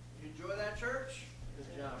 You enjoy that, church?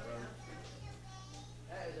 Good job, brother.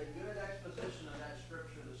 That is a good exposition of that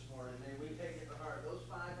scripture this morning. May we take it to heart. Those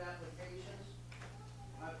 5 applications,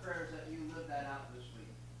 my prayer is that you live that out this week.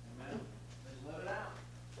 Amen? Let's live it out.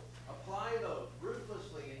 Apply those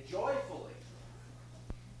ruthlessly and joyfully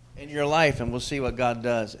in your life, and we'll see what God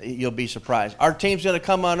does. You'll be surprised. Our team's going to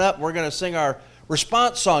come on up. We're going to sing our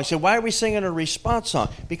response song. So why are we singing a response song?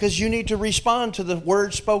 Because you need to respond to the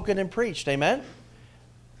word spoken and preached. Amen?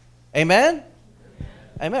 Amen?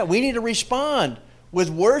 Amen. We need to respond with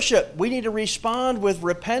worship. We need to respond with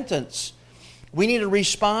repentance. We need to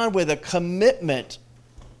respond with a commitment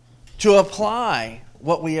to apply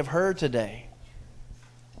what we have heard today.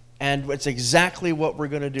 And it's exactly what we're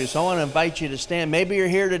going to do. So I want to invite you to stand. Maybe you're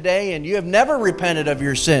here today and you have never repented of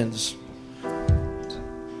your sins.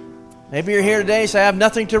 Maybe you're here today and say, I have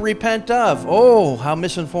nothing to repent of. Oh, how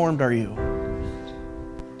misinformed are you?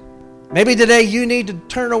 Maybe today you need to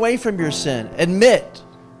turn away from your sin, admit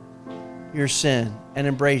your sin, and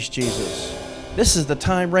embrace Jesus. This is the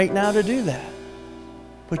time right now to do that.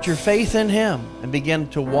 Put your faith in Him and begin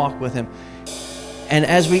to walk with Him. And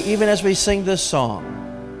even as we sing this song,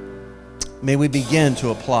 may we begin to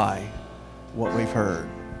apply what we've heard.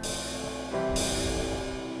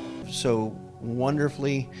 So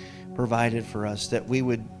wonderfully provided for us that we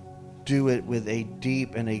would do it with a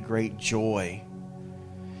deep and a great joy.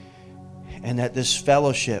 And that this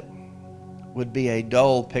fellowship would be a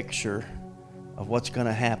dull picture of what's going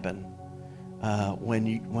to happen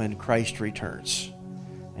when Christ returns.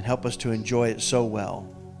 And help us to enjoy it so well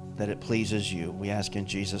that it pleases You. We ask in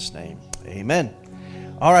Jesus' name. Amen.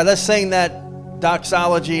 All right, let's sing that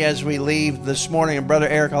doxology as we leave this morning. And Brother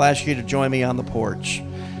Eric, I'll ask you to join me on the porch.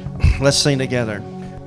 Let's sing together.